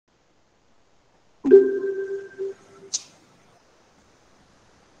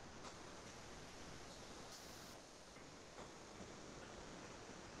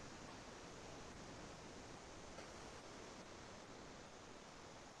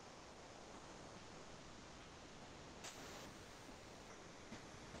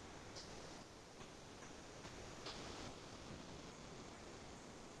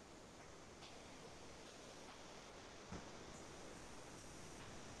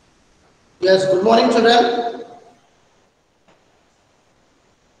Yes, good morning, children.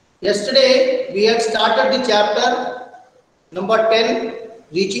 Yesterday, we had started the chapter number 10,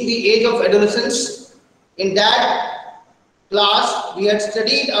 reaching the age of adolescence. In that class, we had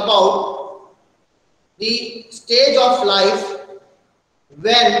studied about the stage of life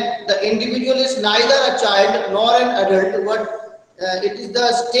when the individual is neither a child nor an adult, but it is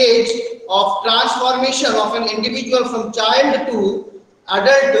the stage of transformation of an individual from child to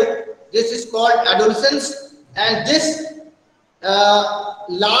adult. This is called adolescence, and this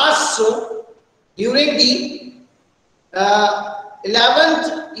lasts during the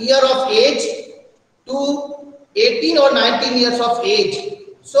 11th year of age to 18 or 19 years of age.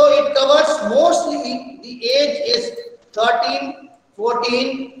 So it covers mostly the age is 13,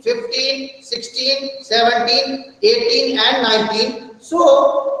 14, 15, 16, 17, 18 and 19.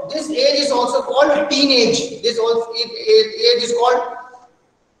 So this age is also called teenage. This also age is called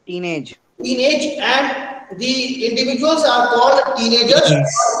Teenage. and the individuals are called Yes.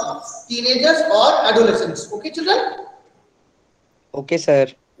 teenagers or adolescents. Okay, children? Okay, sir.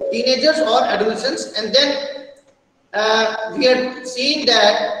 Teenagers or adolescents, and then we are seeing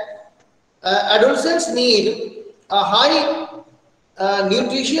that adolescents need a high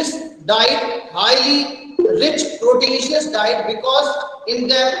nutritious diet, highly rich proteinaceous diet, because in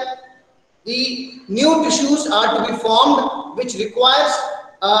them the new tissues are to be formed, which requires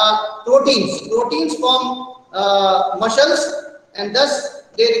proteins. Proteins form muscles, and thus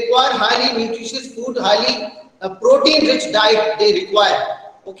they require highly nutritious food, highly protein-rich diet they require.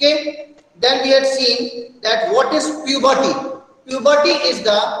 Okay. Then we had seen that what is puberty. Puberty is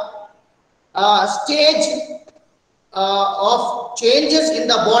the stage of changes in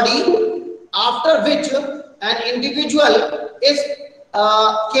the body after which an individual is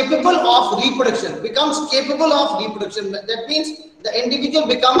capable of reproduction, becomes capable of reproduction. That means the individual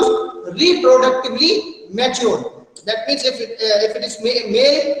becomes reproductively mature. That means if it is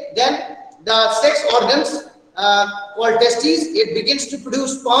male, then the sex organs called testes, it begins to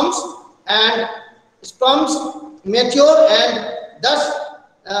produce sperms, and sperms mature, and thus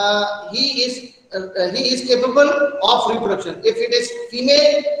he is capable of reproduction. If it is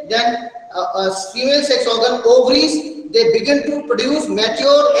female, then female sex organ, ovaries, they begin to produce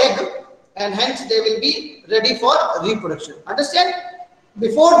mature egg, and hence they will be ready for reproduction. Understand?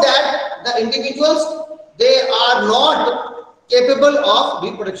 Before that, the individuals, they are not capable of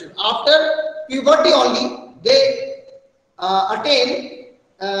reproduction. After puberty only, they attain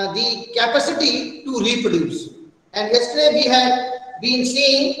the capacity to reproduce. And yesterday we had been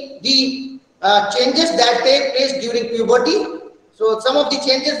seeing the changes that take place during puberty. So some of the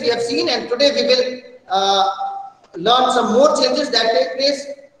changes we have seen, and today we will learn some more changes that take place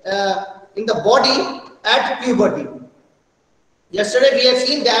in the body at puberty. Yesterday we have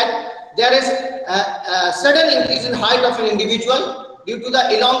seen that there is a sudden increase in height of an individual due to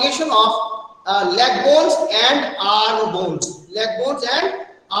the elongation of leg bones and arm bones. Leg bones and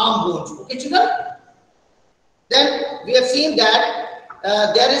arm bones. Okay, children? Then we have seen that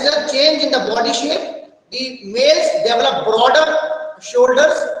there is a change in the body shape. The males develop broader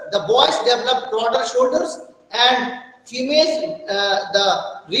shoulders, the boys develop broader shoulders, and females,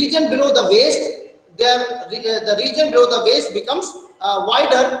 the region below the waist, the region below the waist becomes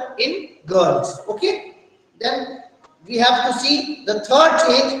wider in girls. Okay. Then we have to see the third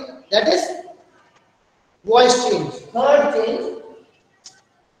change, that is voice change. Third change,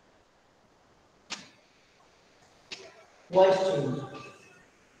 voice change.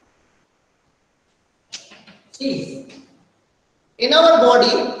 See, in our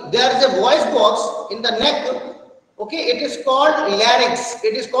body there is a voice box in the neck. Okay, it is called larynx.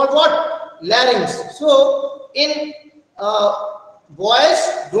 It is called what? Larynx. So in boys,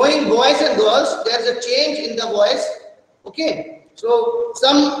 growing boys and girls, there is a change in the voice. Okay, so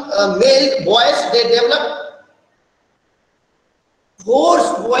some male boys, they develop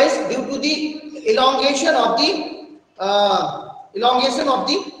hoarse voice due to the elongation of the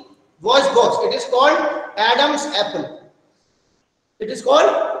voice box. It is called Adam's apple. It is called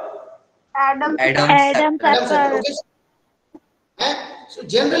Adam's Adam's apple. apple. Okay. So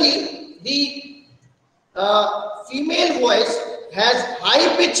generally, the female voice has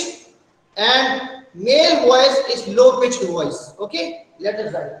high pitch and male voice is low pitched voice. Okay, let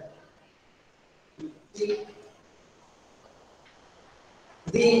us write.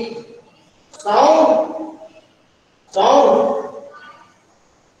 The sound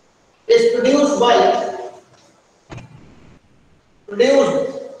is produced by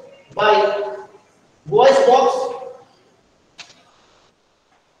voice box.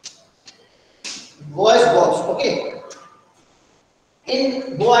 Okay, in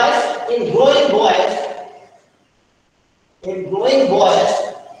in boys, in growing boys, in growing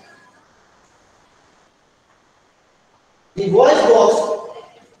boys, the voice box,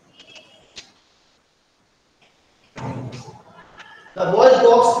 the voice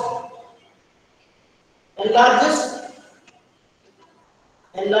box enlarges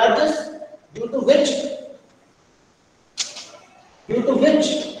due to which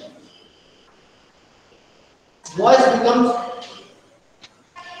voice becomes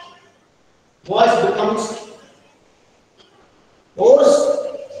hoarse.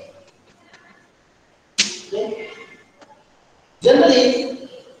 Okay. Generally,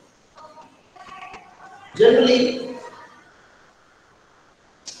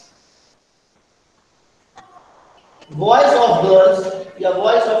 voice of girls, yeah,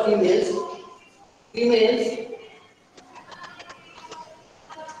 voice of females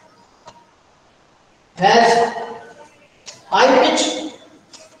has high pitch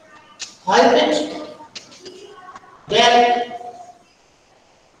than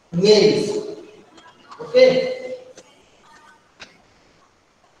males. Okay,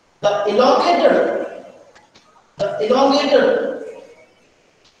 the elongated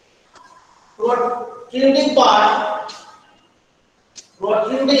protruding part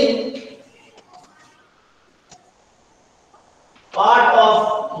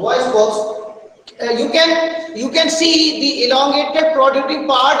of voice box. You can see the elongated protruding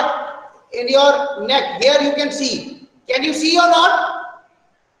part in your neck. Here you can see. Can you see or not?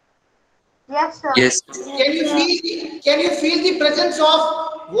 Yes, sir. Yes. Can you feel the presence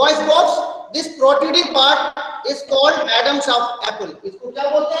of voice box? This protruding part is called Adam's apple. इसको क्या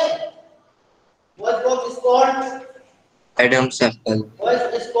बोलते हैं? Voice box is called Adam's apple.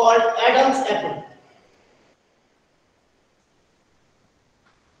 voice is called Adam's apple.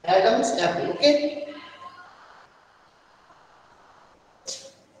 Adam's apple. Okay.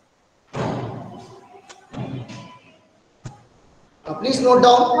 Please note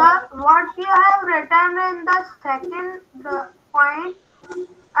down. What you have written in the second point,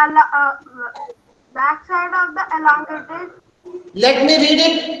 back side of the elongated. Let me read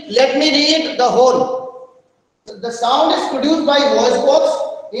it. Let me read the whole. The sound is produced by voice box.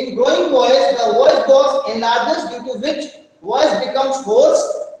 In growing boys, the voice box enlarges due to which voice becomes hoarse.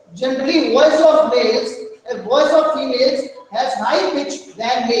 Generally, voice of males and voice of females has high pitch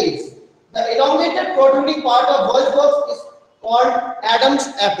than males. The elongated protruding part of voice box is called Adam's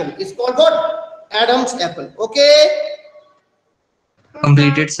apple. It's called what? Adam's apple. Okay.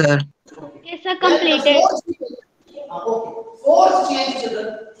 Completed, sir. Yes, sir, completed. Fourth change, children.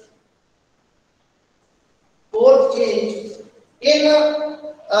 Fourth change. In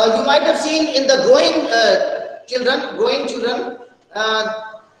you might have seen in the growing children,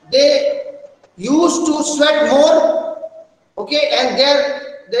 they used to sweat more. Okay, and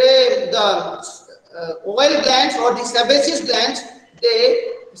the oil glands or the sebaceous glands,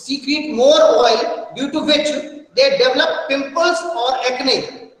 they secrete more oil, due to which they develop pimples or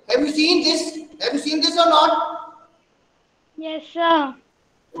acne. Have you seen this? Have you seen this or not? Yes, sir.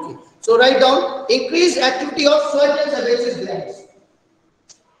 Okay. So write down increased activity of sweat and sebaceous glands.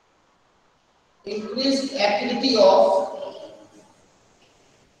 Increased activity of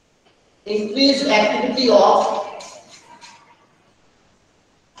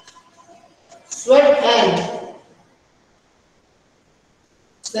sweat and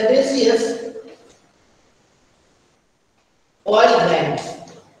sebaceous oil glands.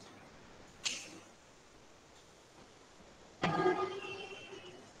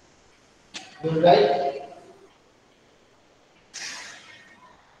 You write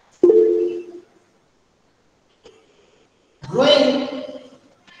growing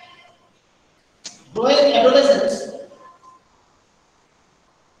adolescents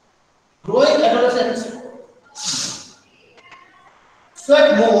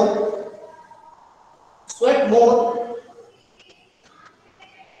sweat more,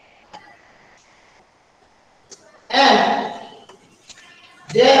 and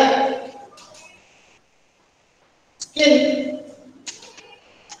their skin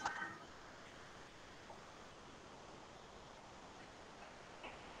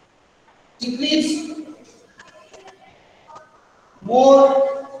secretes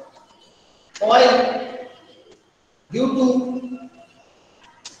more oil due to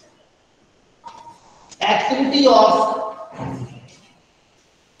activity of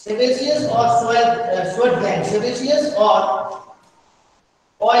sebaceous or sweat glands, sebaceous or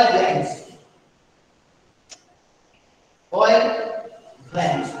oil glands.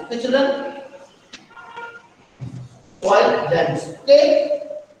 Okay, children? Oil glands. Okay.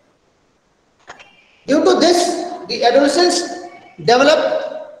 Due to this, the adolescents develop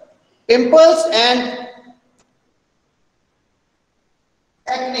pimples and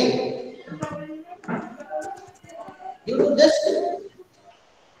acne. Due to this,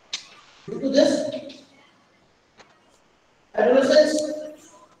 adolescents,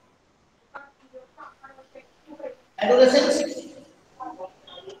 adolescents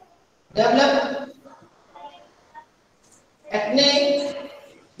develop acne,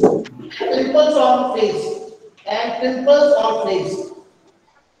 pimples on face, and pimples on face.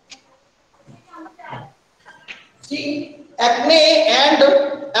 See, acne and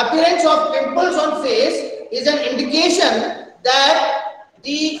appearance of pimples on face is an indication that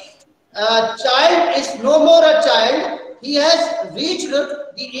the child is no more a child. He has reached the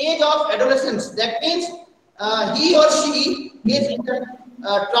age of adolescence. That means he or she is in the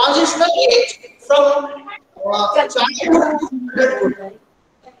transitional age from childhood to adulthood.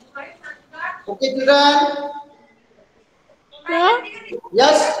 Okay, children? Sir?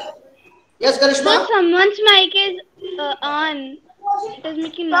 Yes? Yes, Sir, Karishma? someone's mic is on. It is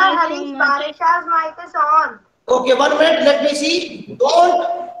making Sir, noise so Harish much. Barisha's mic is on. Okay, 1 minute, let me see.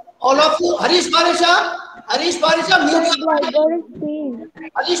 Don't, all of you, Harish Parisha, mute your mic.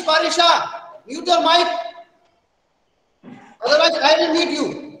 Harish Parisha, mute your mic. Otherwise, I will mute you.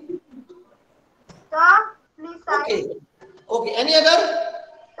 Sir, please side. Okay. Okay, any other?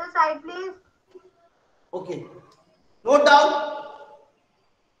 Sir, side please. Okay. Note down.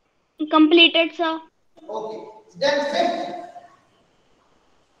 Completed, sir. Okay. Then fifth.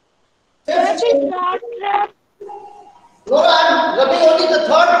 No, I am rubbing only the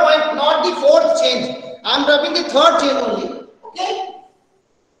third point, not the fourth change. I am rubbing the third chain only. Okay?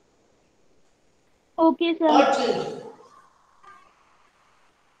 Okay, sir. Third change.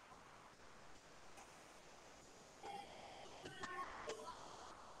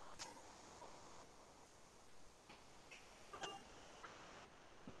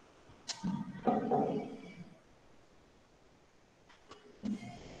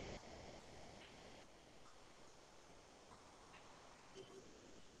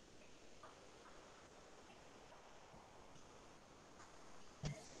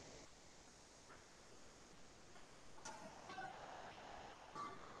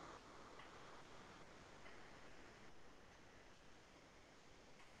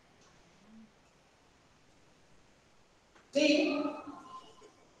 See,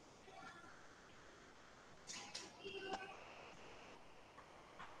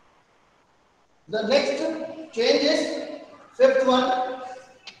 the next change is fifth one,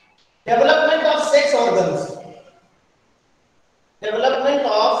 development of sex organs. Development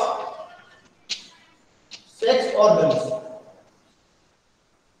of sex organs.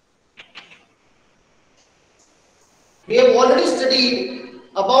 We have already studied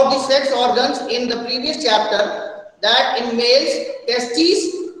about the sex organs in the previous chapter, that in males,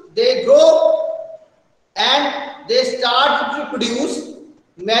 testes, they grow and they start to produce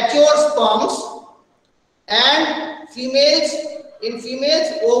mature sperms, and in females,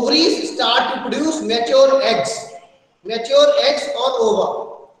 ovaries start to produce mature eggs or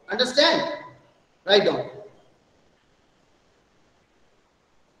ova. Understand? Write down.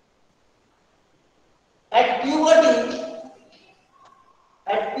 At puberty,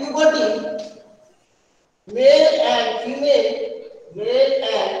 male and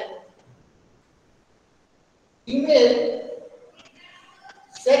female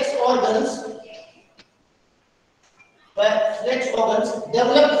sex organs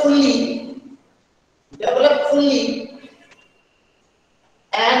develop fully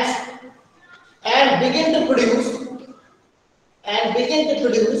and begin to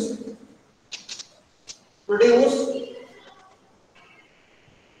produce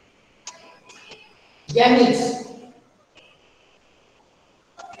gametes.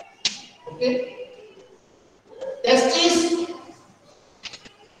 Okay. Testes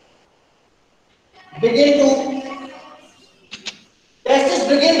begin to,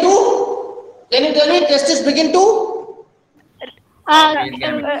 can you tell me, testes begin to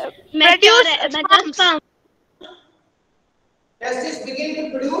Mature sperm. testes begin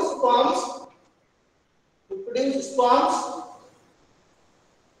to produce sperms,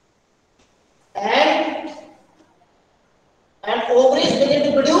 and ovaries begin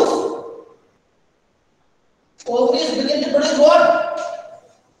to produce what?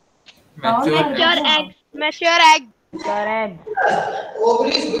 Mature eggs. Mature egg.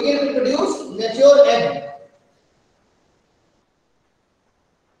 Ovaries begin to produce mature egg.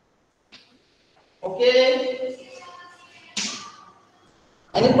 Okay.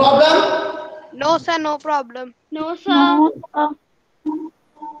 Any problem? No, sir, no problem. No, sir.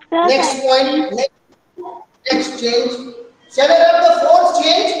 Next point. Next change. Shall I have the fourth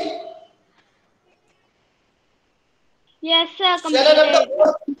change? Yes, sir. Shall I have the Completed.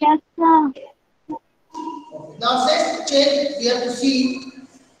 fourth? Yes, sir. Now sixth change we have to see.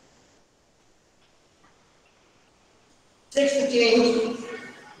 Sixth change.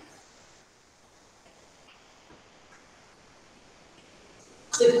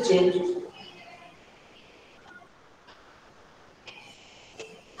 Sixth change.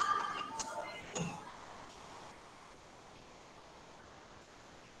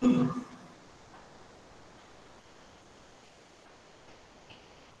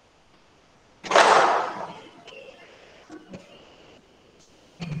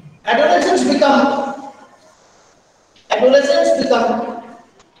 Adolescents become adolescents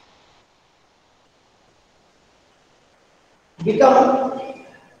become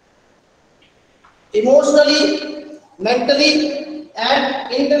emotionally, mentally,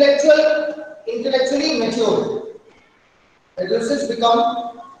 and intellectually mature. Adolescents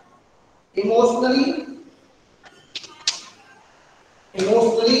become emotionally,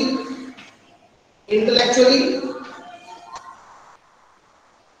 intellectually,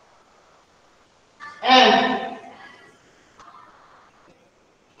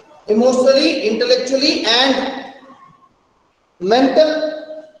 and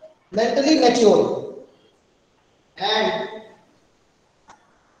mental, mentally mature and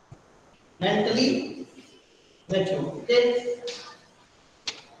mentally mature. Okay.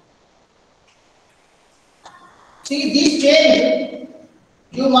 See this change.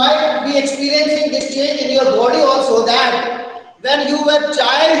 You might be experiencing this change in your body also. That when you were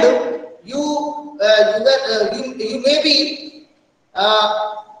child, you may be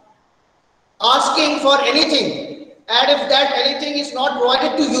asking for anything, and if that anything is not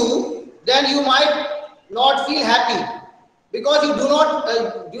provided to you, then you might not feel happy, because you do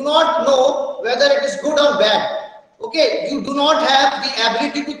not know whether it is good or bad. Okay, you do not have the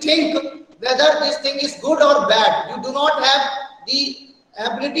ability to think whether this thing is good or bad. You do not have the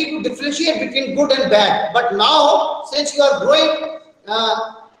ability to differentiate between good and bad. But now, since you are growing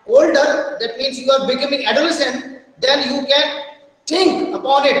older, that means you are becoming adolescent, then you can think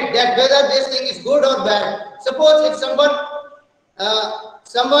upon it, that whether this thing is good or bad. Suppose if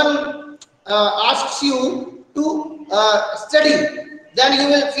someone asks you to study, then you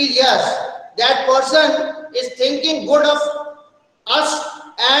will feel, yes, that person is thinking good of us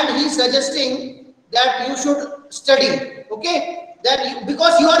and he is suggesting that you should study. Okay,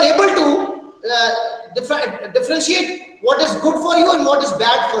 because you are able to differentiate what is good for you and what is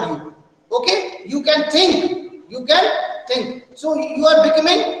bad for you. Okay, you can think. So you are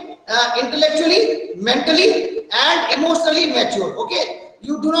becoming intellectually, mentally, and emotionally mature. Okay,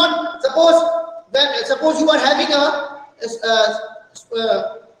 you do not suppose you are having a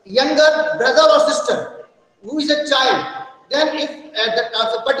younger brother or sister who is a child. Then if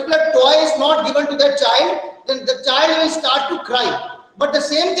a particular toy is not given to that child, then the child will start to cry. But the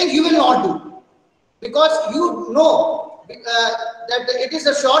same thing you will not do, because you know that it is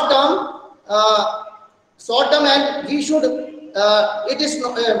a short term, and we should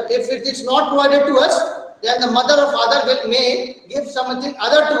if it is not provided to us, then the mother or father may give something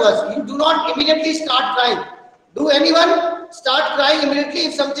other to us. You do not immediately start crying. Do anyone start crying immediately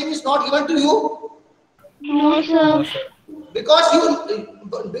if something is not given to you? No, sir. Because you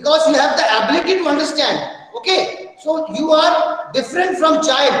have the ability to understand. Okay, so you are different from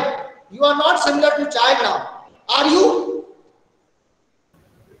child. You are not similar to child now, are you?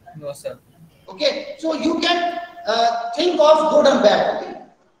 No, sir. Okay, so you can think of good and bad. Okay?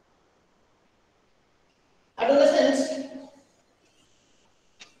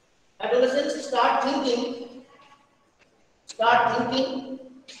 Adolescents start thinking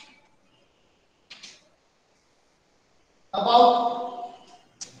about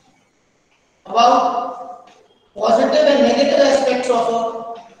positive and negative aspects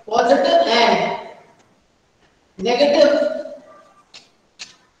of positive and negative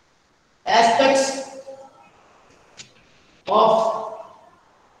aspects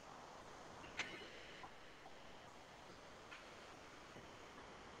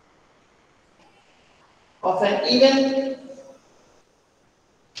of an event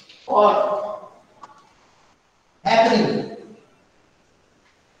or happening.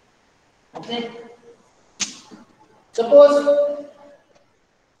 Okay. Suppose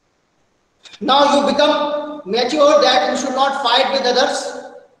now you become mature that you should not fight with others.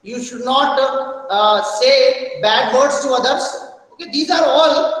 You should not say bad words to others. Okay, these are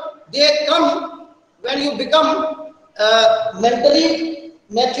all, they come when you become mentally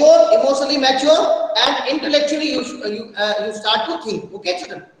mature, emotionally mature, and intellectually you start to think. Okay,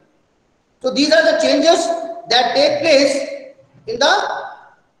 children. So these are the changes that take place In the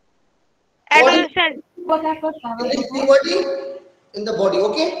body, Adolescent. in the puberty, in the body.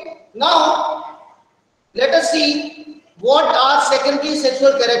 Okay. Now let us see what are secondary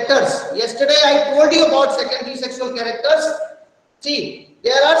sexual characters. Yesterday I told you about secondary sexual characters. See,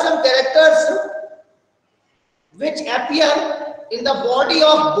 there are some characters which appear in the body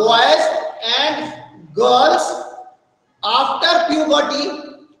of boys and girls after puberty.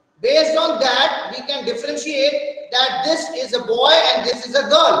 Based on that, we can differentiate that this is a boy and this is a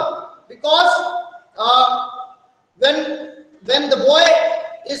girl, because when the boy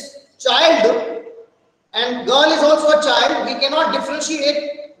is child and girl is also a child, we cannot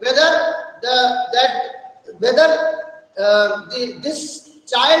differentiate whether this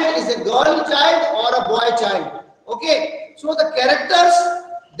child is a girl child or a boy child. Okay, so the characters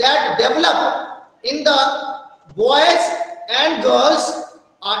that develop in the boys and girls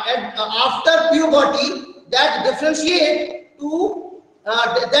after puberty, that differentiate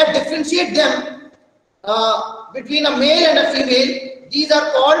them between a male and a female, these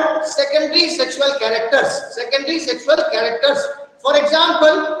are called secondary sexual characters. Secondary sexual characters. For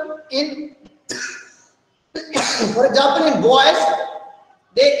example, in boys,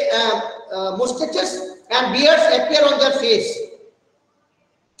 they mustaches and beards appear on their face.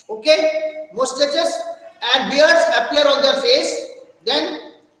 Okay, mustaches and beards appear on their face. Then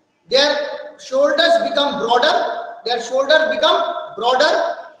their shoulders become broader.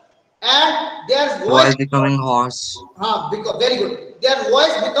 And their voice Voice becoming hoarse. very good. Their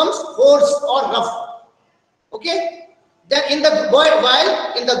voice becomes hoarse or rough. Okay. Then in the boy,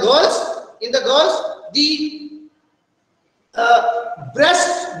 while in the girls, the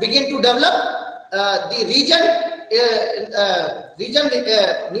breasts begin to develop. The region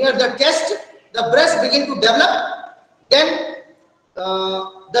near the chest, the breasts begin to develop. Then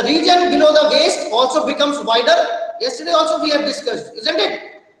the region below the waist also becomes wider. Yesterday also we have discussed, isn't it?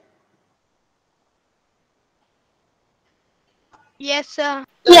 Yes, sir.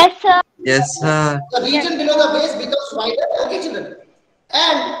 Yes, sir. Yes, sir. The region below the waist becomes wider. Okay, children.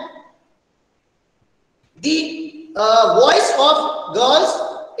 And the voice of girls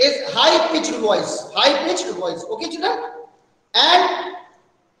is high-pitched voice. Okay, children. And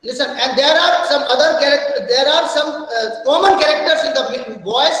listen. And there are some other characters. There are some common characters in the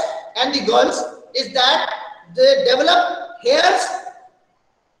boys and the girls. Is that they develop hairs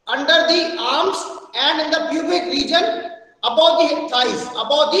under the arms and in the pubic region above the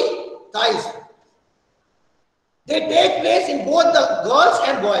thighs. They take place in both the girls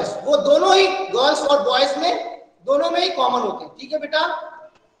and boys. वो दोनों ही girls और boys में दोनों में ही common होते हैं. ठीक है बेटा?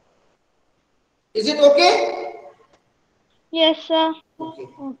 Is it okay? Yes, sir. Okay.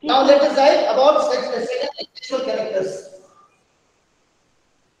 Now let us dive about secondary sexual characters.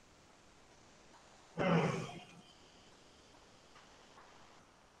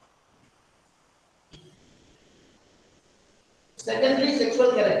 Secondary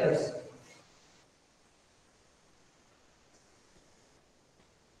sexual characters.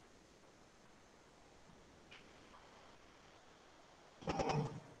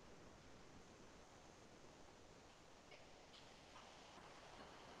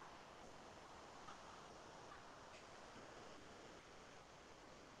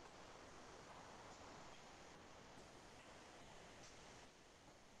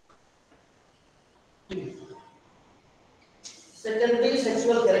 Secondary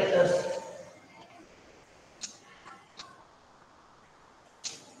sexual characters.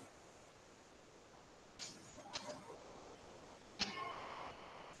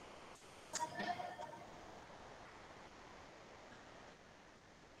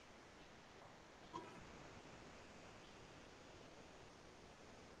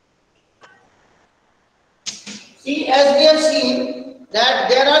 See, as we have seen that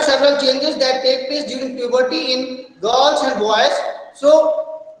there are several changes that take place during puberty in girls and boys.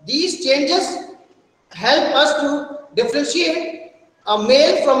 So these changes help us to differentiate a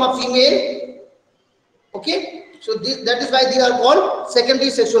male from a female. Okay, so that is why they are called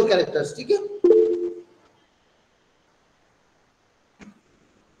secondary sexual characters. Okay?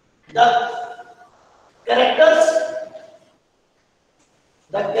 The characters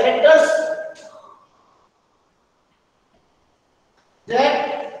that develops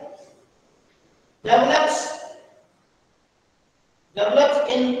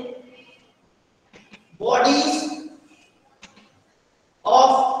in bodies of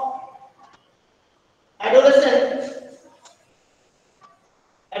adolescent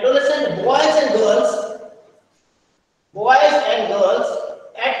boys and girls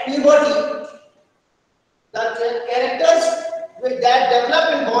at puberty. The characters that develop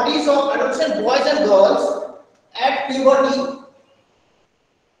in bodies of adolescent boys and girls at puberty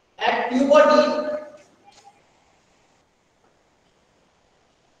puberty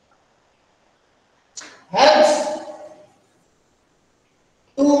helps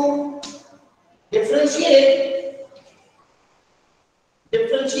to differentiate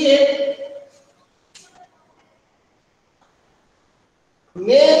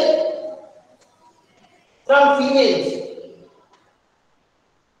male from female.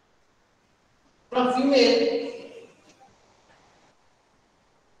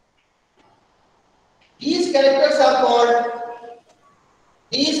 These characters are called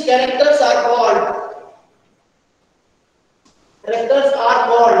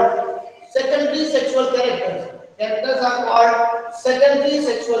secondary sexual characters. Characters are called secondary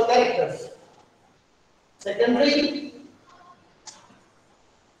sexual characters. Secondary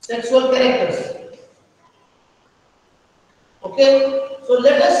sexual characters. Okay, so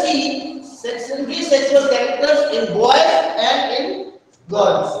let us see secondary sexual characters in boys and in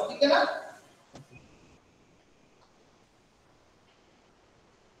girls. ठीक है ना?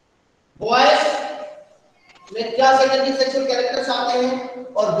 Boys में क्या secondary sexual characters आते हैं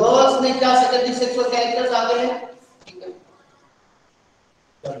और girls में क्या सेकेंडरी सेक्सुअल कैरेक्टर्स आते हैं. ठीक है.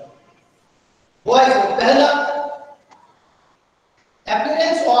 बॉयज में पहला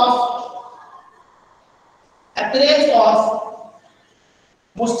appearance of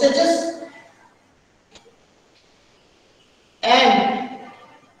mustaches and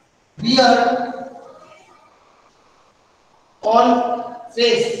beard on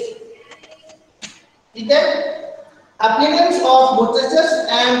face. ठीक है. Appearance of mustaches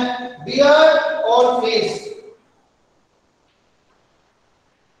and beard on face.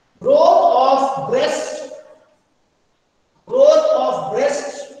 Growth of breast.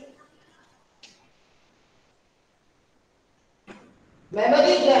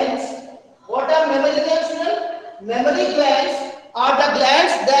 Mammary glands. What are mammary glands, children? Mammary glands are the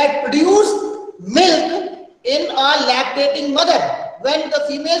glands that produce milk in a lactating mother. When the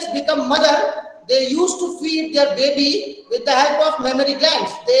females become mother, they used to feed their baby with the help of mammary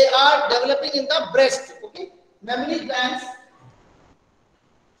glands. They are developing in the breast. Okay, mammary glands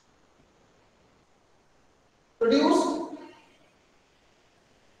produce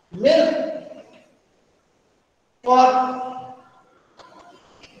milk for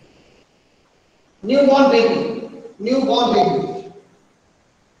newborn baby.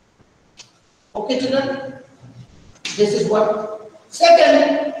 Okay, children, this is what.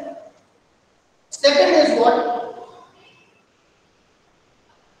 Second is what?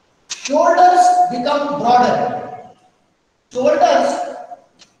 Shoulders become broader.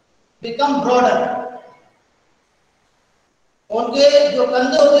 उनके जो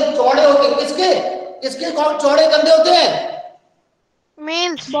कंधे होते हैं चौड़े होते हैं. किसके चौड़े कंधे होते हैं?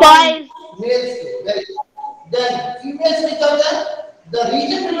 Males. Boys. Males. Very good. Then females में क्या होता है? The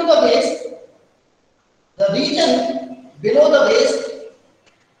region below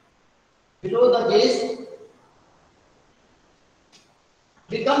the waist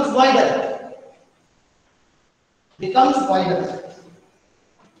becomes wider.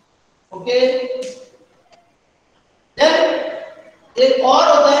 Okay. Then एक और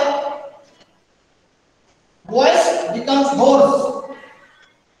होता है, voice becomes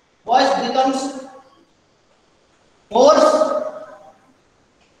hoarse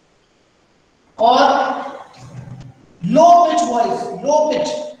or low pitch voice.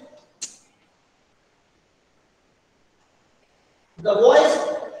 The voice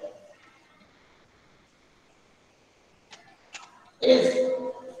is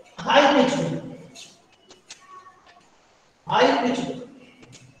high pitched.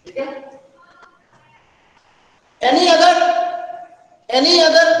 Okay? Any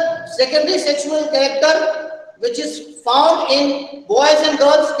other secondary sexual character which is found in boys and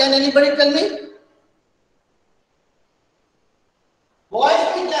girls? Can anybody tell me?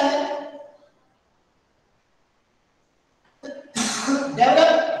 Boys में क्या है?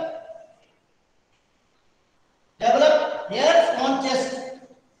 Develop hairs on chest.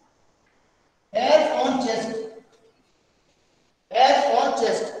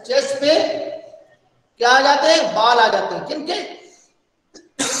 Chest पे क्या आ जाते हैं? बाल आ जाते हैं. किनके?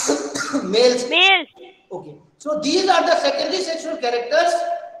 Males. Okay. So these are the secondary sexual characters.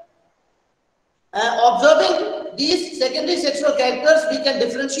 Observing these secondary sexual characters, we can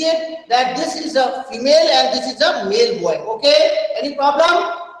differentiate that this is a female and this is a male boy. Okay? Any problem?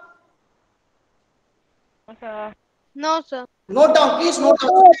 No, sir. Note down. Please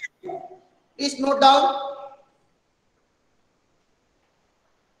note down.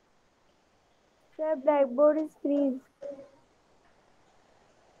 Sir, blackboard is freeze.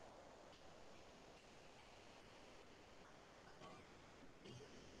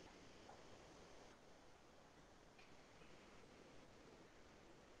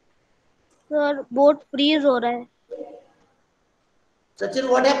 Sir board freeze हो रहा है Sachin,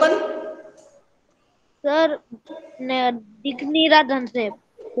 what happened? Sir दिख नहीं रहा ढंग से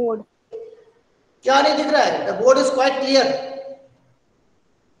board क्या नहीं दिख रहा है? The board is quite clear.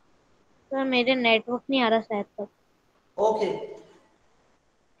 Sir मेरे नेटवर्क नहीं आ रहा शायद तक Okay.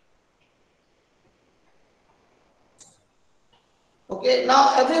 Okay.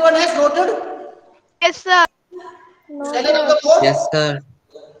 Now everyone has noted. Yes, sir. No Spelling of sir the board. Yes, sir.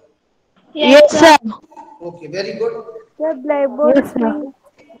 Yes, sir. Okay. Very good. Sir black board free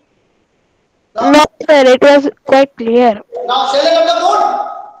Now, No, sir. It was quite clear. now spelling of the board.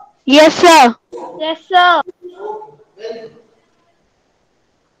 Yes, sir. Yes sir Very good.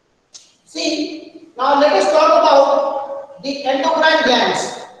 See. Now let us talk about the endocrine glands.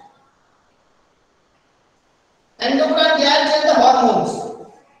 Endocrine glands and the hormones.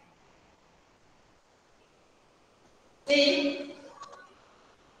 See,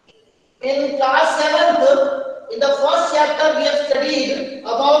 in class 7th, in the first chapter, we have studied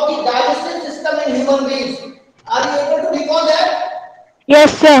about the digestive system in human beings. Are you able to recall that? Yes,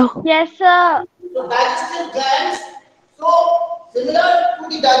 sir. Yes sir So, digestive glands. So, similar to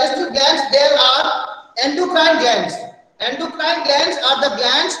the digestive glands, there are endocrine glands. Endocrine glands are the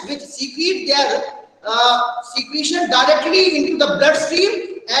glands which secrete their secretion directly into the bloodstream,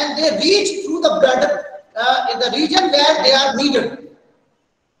 and they reach through the blood in the region where they are needed.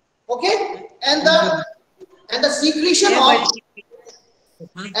 Okay, and the secretion of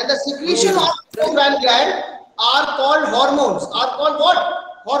endocrine gland are called hormones. Are called what?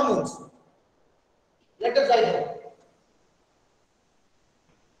 Hormones. Let us write down.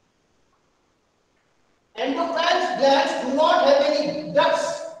 Endocrine glands do not have any ducts.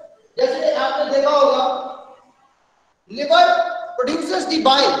 जैसे आपने देखा होगा, liver produces the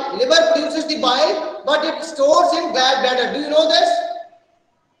bile, but it stores in bladder. Do you know this?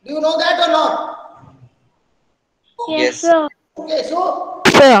 Do you know that or not? Yes Yes. Sir Okay, so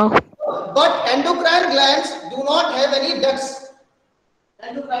Sir. but endocrine glands do not have any ducts.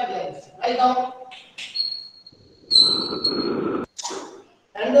 Endocrine glands. Right now,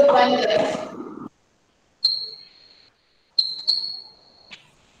 endocrine glands.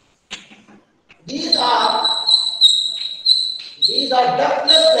 These are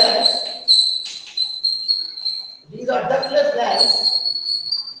ductless glands. These are ductless glands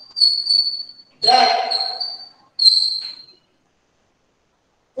that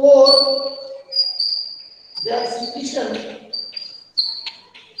for their secretion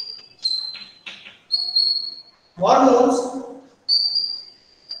hormones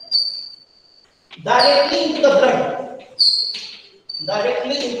directly into the blood,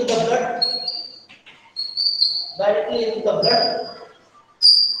 directly into the blood, directly into the blood,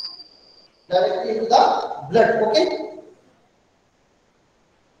 directly into the blood. Okay,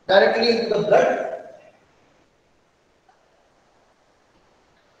 directly into the blood.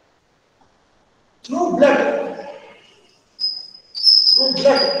 Through blood, through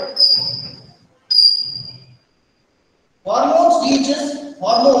blood, hormones reach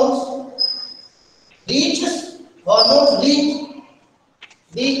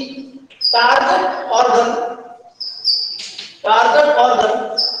the target organ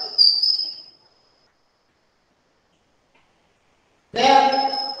where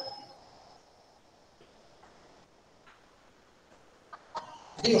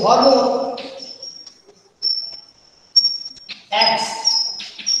the hormone acts.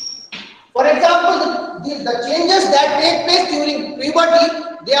 For example, the changes that take place during puberty,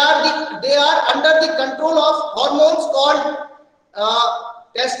 they are under the control of hormones called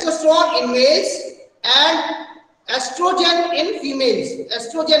testosterone in males and estrogen in females.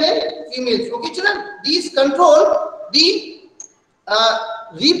 Estrogen in females. Okay, children. These control the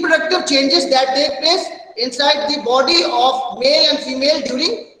reproductive changes that take place inside the body of male and female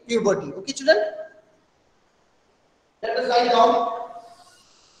during puberty. Okay, children. Let us write down.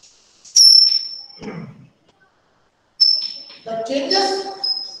 The changes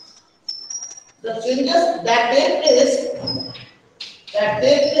that take place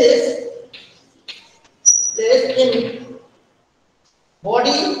in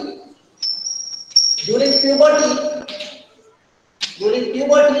body during puberty,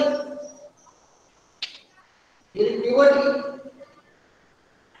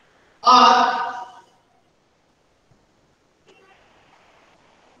 are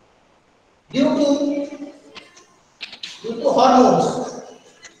due to hormones.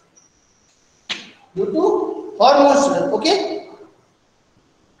 Due to hormones, children. Okay.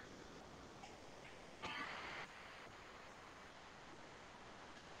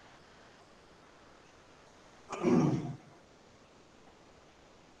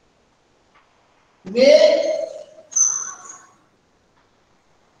 may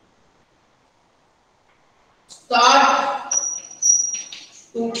start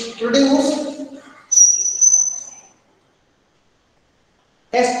to produce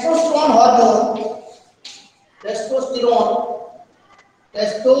testosterone hormone, testosterone,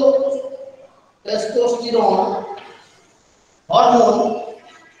 testosterone hormone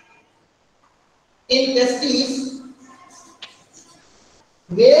in testes,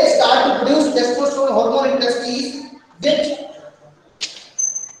 may start to produce testosterone hormone in testes, which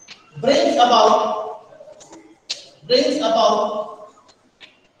brings about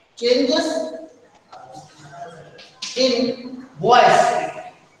changes in boys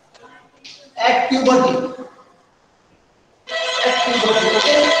at puberty.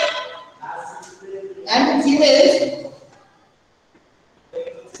 Okay? And females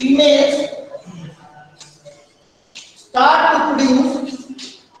start to produce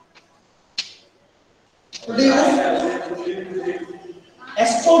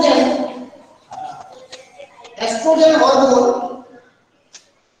estrogen hormone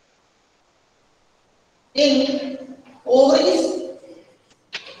in ovaries,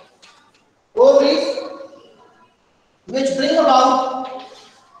 which bring about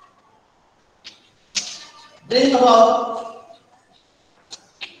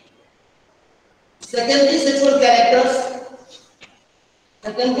secondary sexual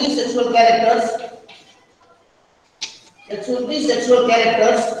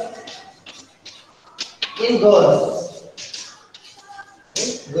characters in girls.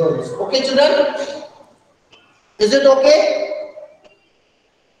 Okay, children? Is it okay?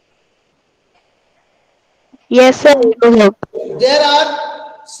 Yes, sir. There are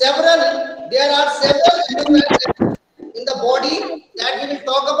several endocrine glands in the body that we will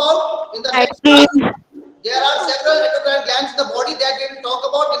talk about in the Right, next class. please. There are several endocrine glands in the body that we will talk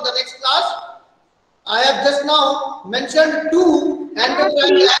about in the next class. I have just now mentioned two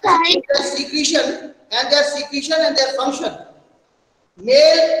endocrine glands, their secretion and their function.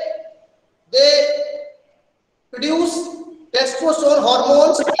 Male, they produce testosterone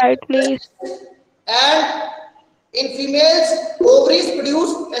hormones, Right, please. and in females, ovaries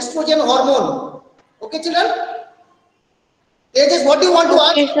produce estrogen hormone. Okay, children? Tejas, what do you want to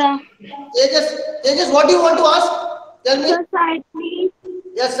ask? Okay, sir. Tejas, what do you want to ask? Tell me. The side, please.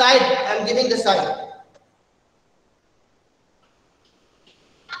 Yes, side. I am giving the side.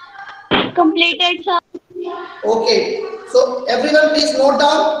 Completed, sir. Okay. So everyone, please note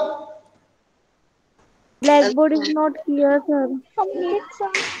down. Blackboard is not clear, sir. Complete,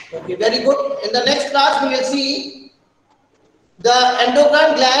 sir. Okay, very good. In the next class, we will see the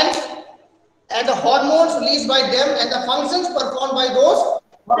endocrine glands and the hormones released by them and the functions performed by those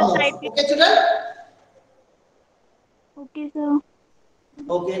hormones. Okay, children? Okay, sir.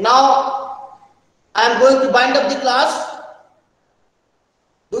 Okay, now I am going to bind up the class.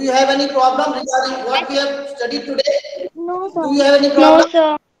 Do you have any problem regarding what we have studied today? No, sir. Do you have any No, problem?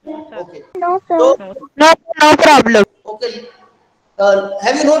 sir. Okay. No, sir. So, No problem. okay.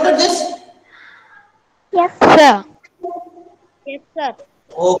 Have you noted this? Yes, sir. Yes, sir.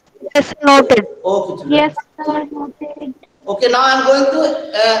 Okay. Yes, noted. Okay, children. Yes, sir. Noted. Okay, now I am going to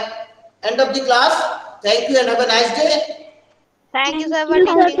end up the class. Thank you and have a nice day. Thank you, sir, for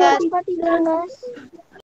teaching us.